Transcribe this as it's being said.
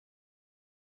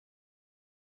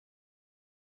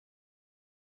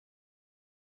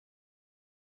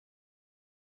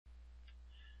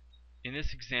In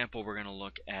this example, we're going to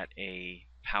look at a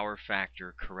power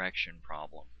factor correction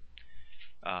problem.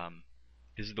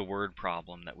 This is the word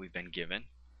problem that we've been given.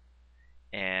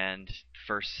 And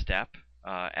first step,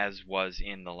 as was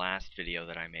in the last video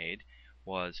that I made,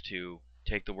 was to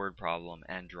take the word problem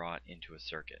and draw it into a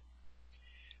circuit.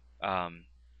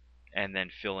 And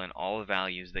then fill in all the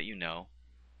values that you know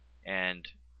and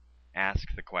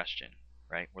ask the question,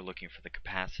 right? We're looking for the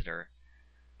capacitor,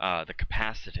 the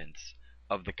capacitance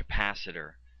of the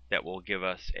capacitor that will give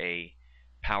us a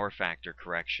power factor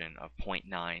correction of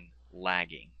 0.9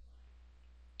 lagging.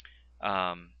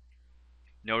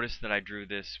 Notice that I drew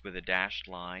this with a dashed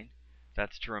line.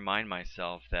 That's to remind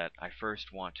myself that I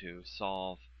first want to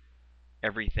solve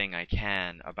everything I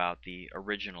can about the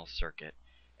original circuit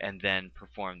and then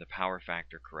perform the power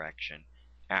factor correction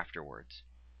afterwards.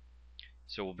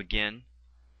 So we'll begin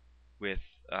with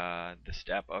the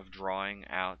step of drawing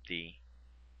out the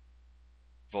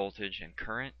voltage and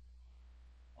current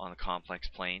on the complex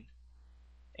plane.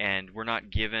 And we're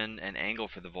not given an angle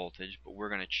for the voltage, but we're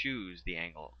going to choose the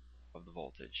angle of the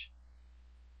voltage.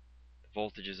 The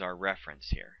voltage is our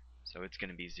reference here, so it's going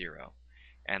to be 0.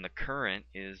 And the current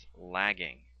is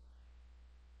lagging.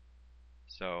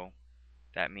 So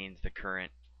that means the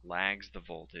current lags the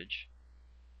voltage.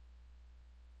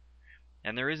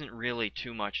 And there isn't really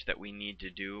too much that we need to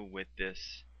do with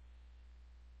this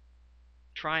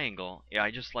triangle. I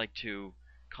just like to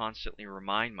constantly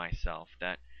remind myself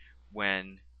that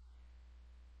when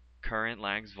current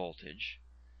lags voltage,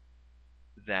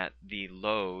 that the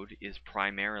load is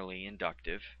primarily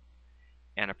inductive,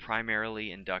 and a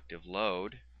primarily inductive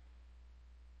load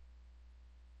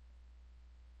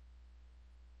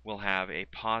will have a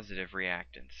positive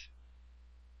reactance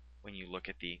when you look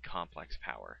at the complex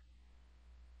power.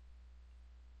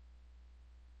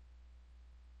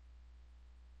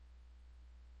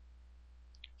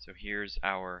 So here's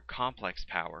our complex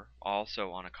power,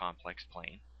 also on a complex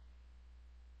plane.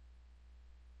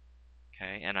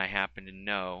 Okay, and I happen to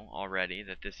know already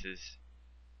that this is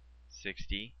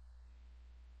 60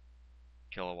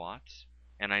 kilowatts,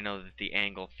 and I know that the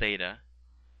angle theta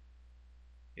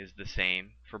is the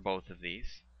same for both of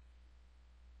these.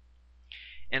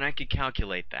 And I could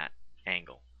calculate that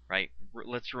angle, right?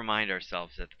 Let's remind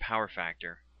ourselves that the power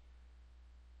factor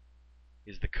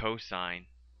is the cosine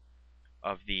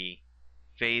of the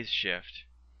phase shift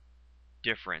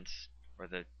difference, or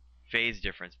the phase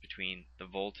difference between the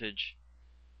voltage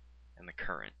and the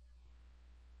current.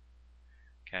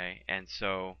 Okay, and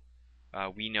so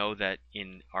we know that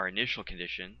in our initial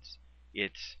conditions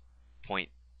it's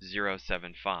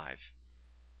 0.075.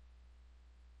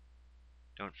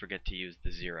 Don't forget to use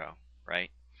the 0, right?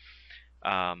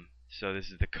 So this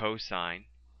is the cosine,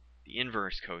 the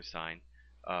inverse cosine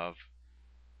of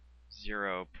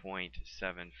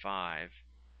 0.75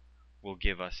 will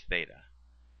give us theta.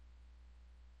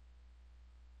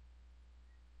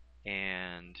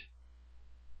 And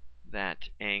that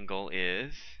angle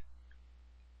is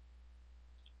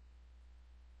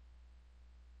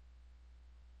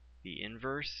the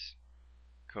inverse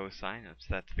cosine,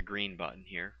 that's the green button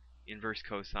here, inverse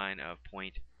cosine of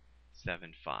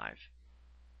 0.75,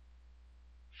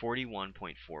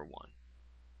 41.41.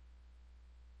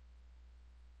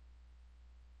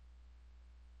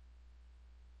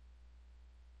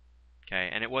 Okay,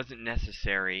 and it wasn't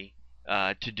necessary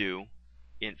to do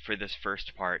for this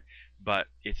first part, but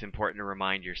it's important to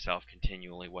remind yourself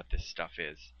continually what this stuff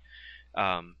is.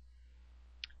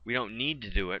 We don't need to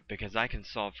do it because I can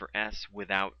solve for S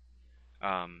without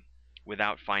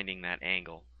finding that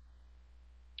angle.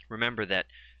 Remember that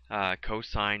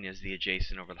cosine is the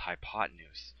adjacent over the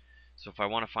hypotenuse. So if I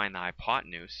want to find the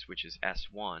hypotenuse, which is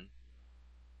S1,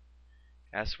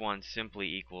 S1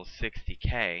 simply equals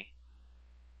 60k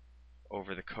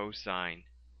over the cosine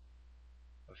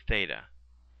of theta.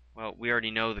 Well, we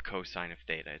already know the cosine of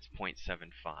theta. It's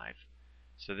 0.75.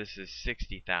 So this is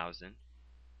 60,000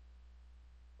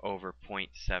 over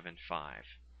 0.75,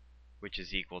 which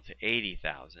is equal to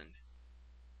 80,000.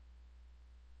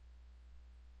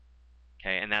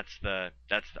 Okay, and that's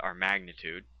our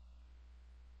magnitude.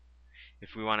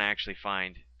 If we want to actually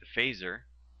find the phasor,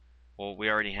 well, we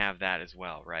already have that as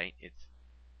well, right?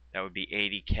 That would be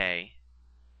 80k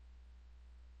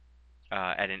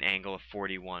at an angle of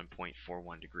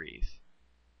 41.41 degrees.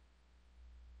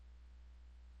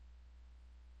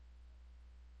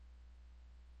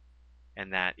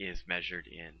 And that is measured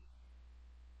in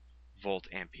volt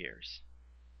amperes.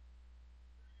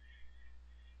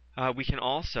 We can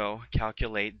also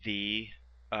calculate the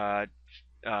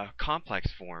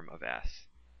complex form of S.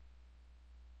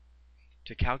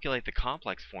 To calculate the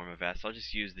complex form of S, I'll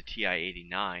just use the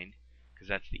TI-89 because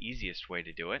that's the easiest way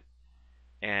to do it.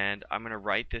 And I'm going to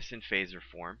write this in phasor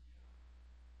form.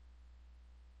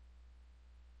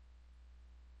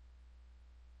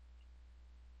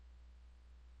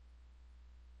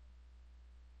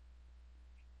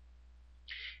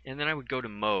 And then I would go to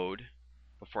mode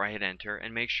before I hit enter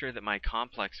and make sure that my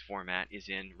complex format is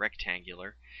in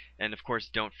rectangular. And of course,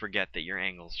 don't forget that your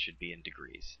angles should be in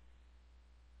degrees.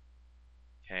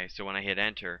 Okay, so when I hit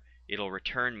enter, it'll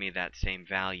return me that same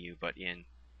value, but in...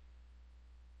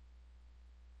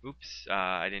 Oops,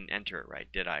 I didn't enter it right,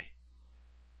 did I?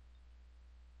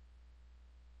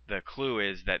 The clue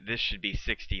is that this should be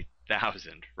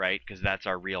 60,000, right? Because that's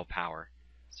our real power.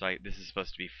 So this is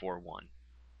supposed to be 4.1.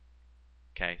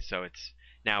 Okay, so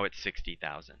now it's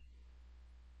 60,000.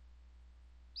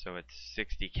 So it's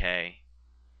 60K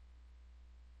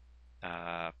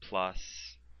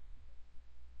plus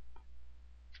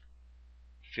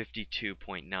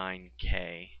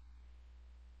 52.9K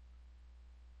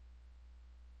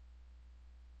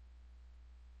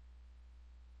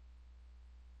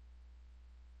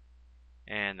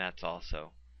and that's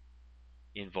also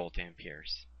in volt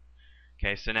amperes.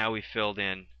 Okay, so now we filled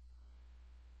in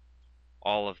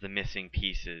all of the missing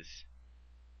pieces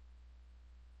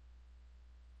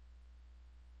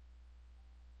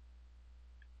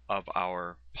of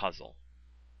our puzzle.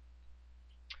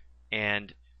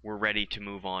 And we're ready to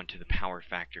move on to the power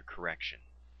factor correction.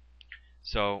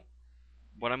 So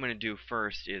what I'm going to do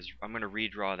first is I'm going to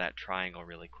redraw that triangle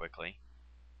really quickly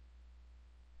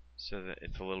so that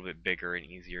it's a little bit bigger and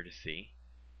easier to see.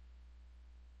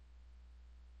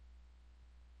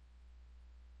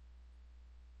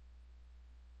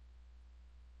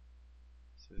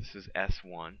 So this is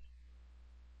S1.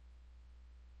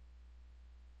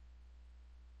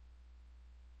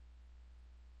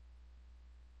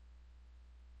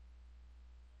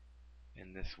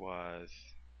 And this was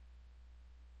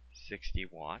 60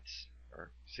 watts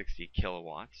or 60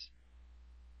 kilowatts.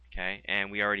 Okay,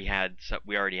 and we already had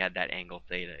that angle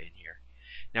theta in here.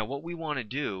 Now what we want to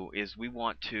do is we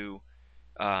want to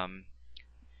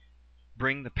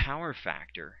bring the power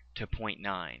factor to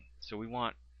 0.9. So we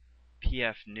want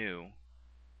PF new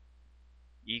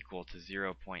equal to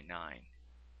 0.9.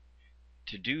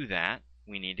 To do that,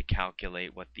 we need to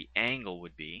calculate what the angle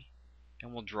would be,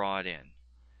 and we'll draw it in.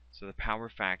 So the power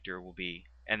factor will be,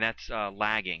 and that's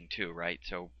lagging too, right?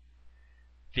 So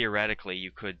theoretically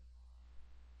you could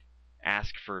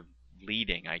ask for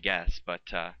leading, I guess,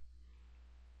 but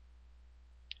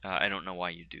I don't know why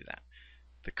you do that.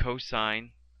 The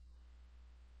cosine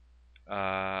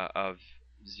of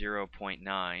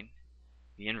 0.9,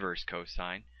 the inverse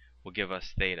cosine, will give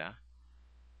us theta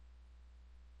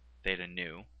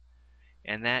new,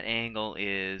 and that angle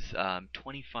is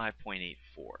 25.84.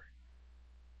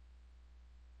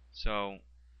 So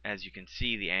as you can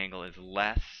see, the angle is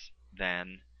less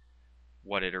than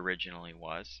what it originally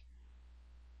was,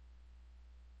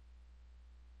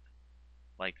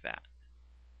 like that.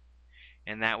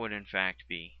 And that would in fact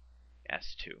be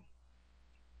S2.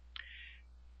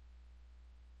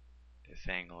 This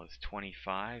angle is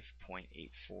 25.84.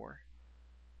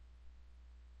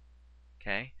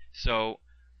 Okay, so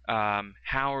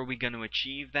how are we going to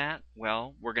achieve that?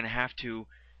 Well, we're going to have to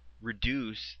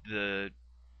reduce the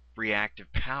reactive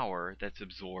power that's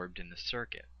absorbed in the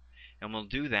circuit. And we'll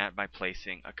do that by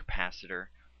placing a capacitor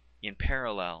in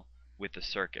parallel with the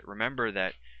circuit. Remember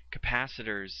that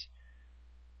capacitors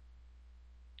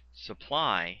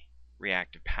supply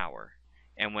reactive power,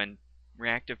 and when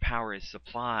reactive power is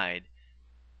supplied,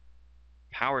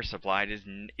 power supplied is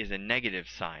a negative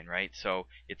sign, right? So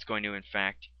it's going to in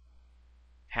fact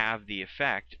have the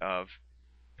effect of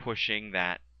pushing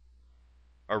that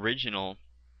original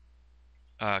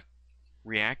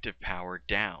reactive power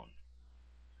down.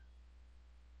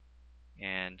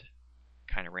 And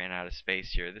kind of ran out of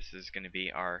space here. This is going to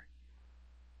be our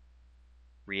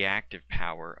reactive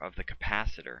power of the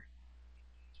capacitor,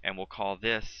 and we'll call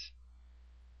this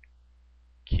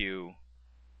Q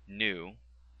new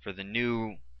for the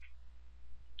new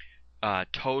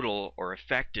total or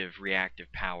effective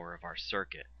reactive power of our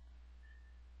circuit.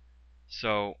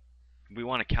 So we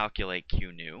want to calculate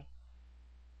Q new,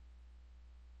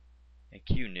 and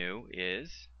Q new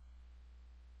is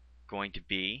going to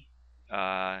be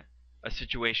a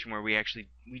situation where we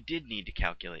did need to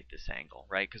calculate this angle,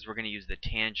 right? Because we're going to use the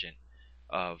tangent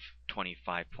of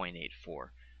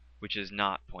 25.84, which is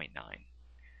not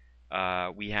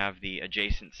 0.9. We have the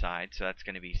adjacent side, so that's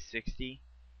going to be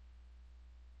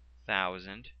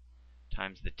 60,000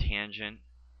 times the tangent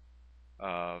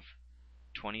of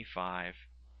 25.84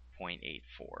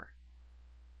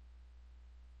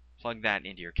 Plug that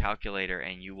into your calculator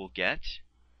and you will get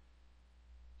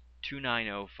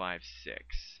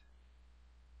 29056.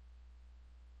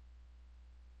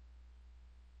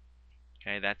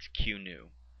 Okay, that's Q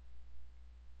new.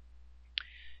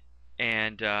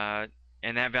 And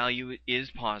that value is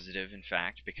positive, in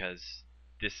fact, because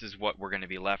this is what we're going to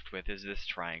be left with, is this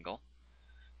triangle.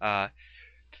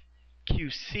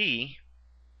 QC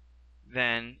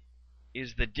then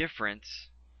is the difference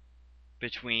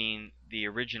between the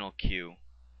original Q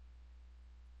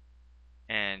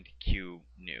and Q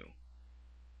new.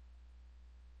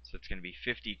 So it's going to be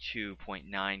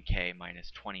 52.9K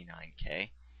minus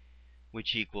 29K,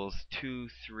 which equals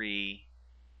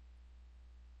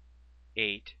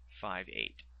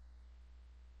 23858.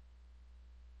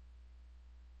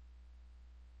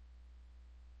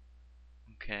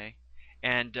 Okay,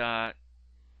 and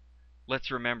let's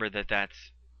remember that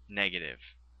that's negative,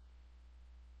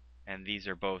 and these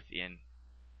are both in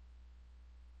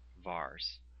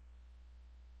vars.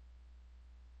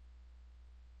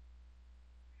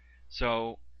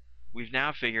 So we've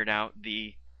now figured out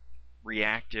the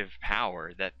reactive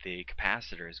power that the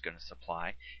capacitor is going to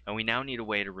supply, and we now need a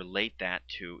way to relate that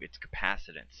to its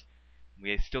capacitance.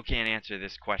 We still can't answer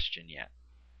this question yet.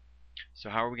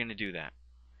 So how are we going to do that?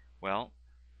 Well,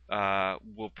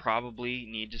 we'll probably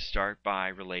need to start by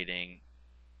relating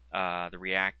the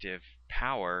reactive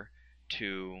power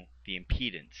to the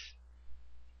impedance.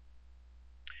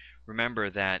 Remember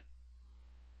that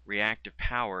reactive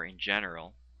power in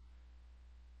general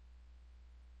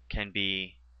can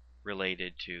be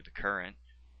related to the current,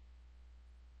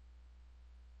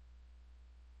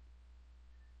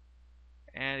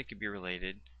 and it could be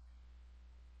related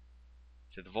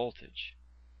to the voltage.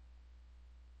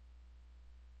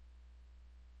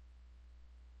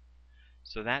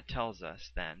 So that tells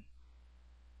us then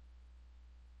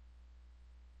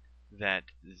that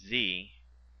Z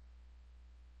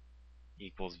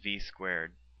equals V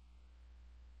squared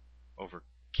over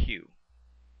Q.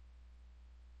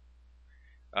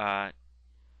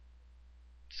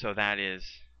 So that is,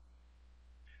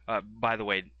 by the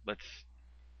way, let's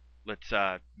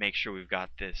make sure we've got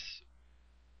this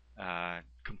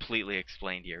completely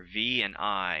explained here. V and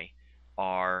I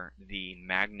are the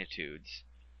magnitudes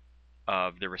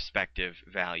of the respective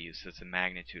values. So it's the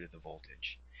magnitude of the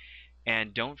voltage.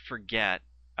 And don't forget,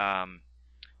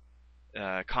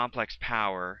 complex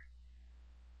power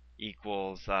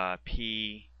equals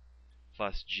P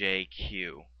plus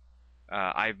JQ.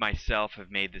 I myself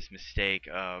have made this mistake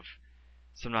of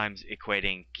sometimes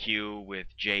equating Q with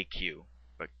JQ,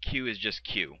 but Q is just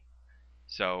Q.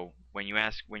 So when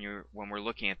we're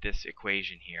looking at this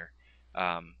equation here,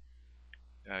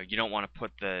 you don't want to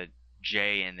put the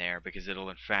J in there because it'll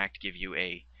in fact give you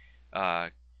a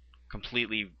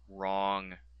completely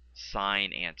wrong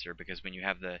sign answer, because when you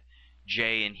have the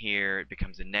J in here it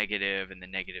becomes a negative and the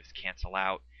negatives cancel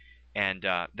out, and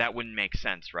that wouldn't make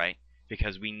sense, right?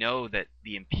 Because we know that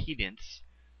the impedance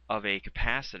of a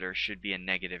capacitor should be a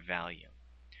negative value.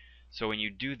 So when you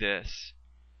do this,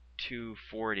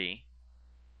 240,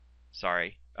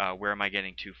 where am I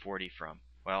getting 240 from?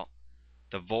 Well,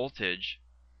 the voltage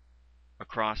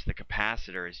across the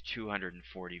capacitor is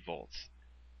 240 volts.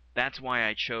 That's why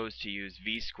I chose to use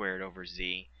V squared over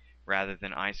Z rather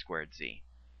than I squared Z.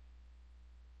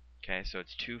 Okay, so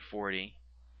it's 240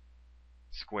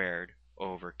 squared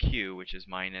over Q, which is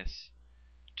minus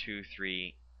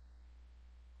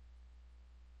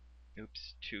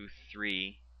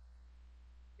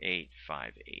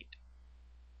 23858.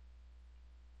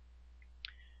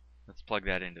 Let's plug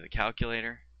that into the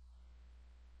calculator.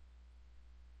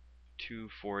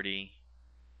 240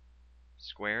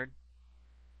 squared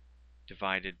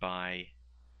divided by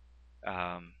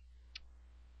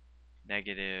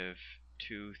negative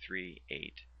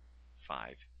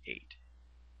 23858.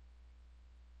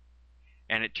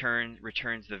 And it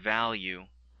returns the value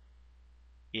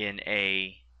in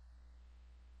a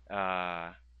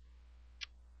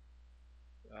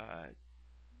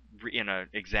in an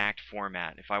exact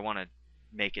format. If I want to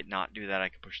make it not do that, I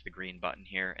can push the green button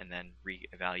here and then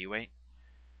reevaluate.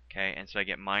 Okay, and so I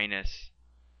get minus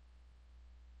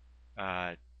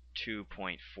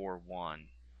 2.41.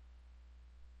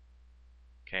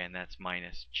 Okay, and that's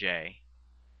minus J,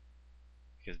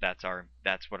 because that's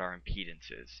what our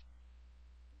impedance is.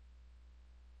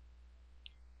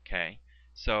 Okay,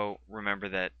 so remember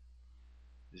that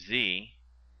Z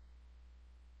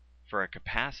for a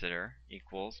capacitor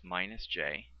equals minus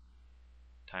J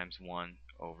times 1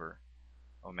 over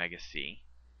omega C.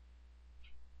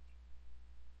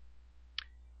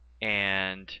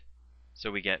 And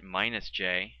so we get minus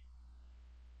J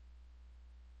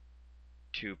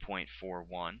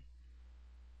 2.41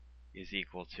 is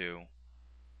equal to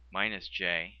minus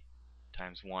j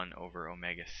times 1 over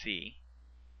omega c.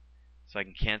 So I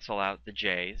can cancel out the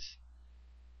j's.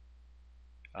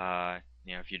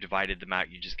 If you divided them out,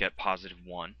 you just get positive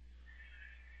 1.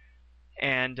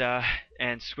 And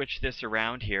switch this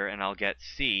around here, and I'll get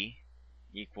c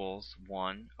equals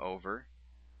 1 over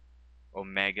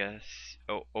omega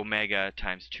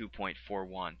times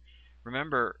 2.41.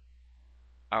 Remember,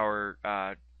 our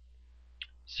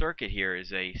circuit here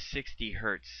is a 60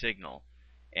 hertz signal,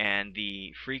 and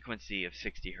the frequency of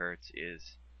 60 hertz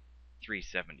is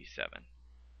 377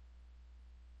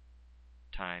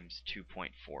 times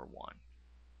 2.41.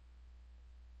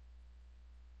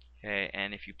 Okay,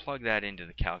 and if you plug that into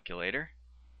the calculator,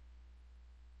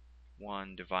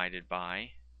 1 divided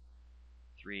by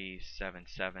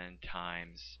 377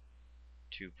 times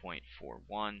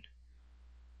 2.41,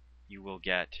 you will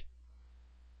get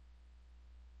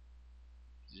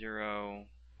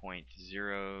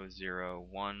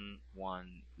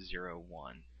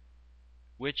 0.001101,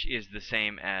 which is the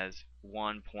same as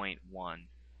 1.1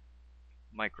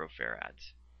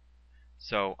 microfarads.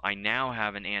 So I now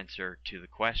have an answer to the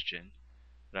question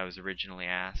that I was originally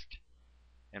asked,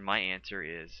 and my answer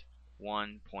is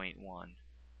 1.1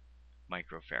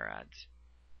 microfarads.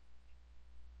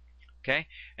 Okay,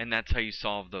 and that's how you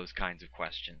solve those kinds of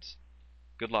questions.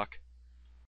 Good luck.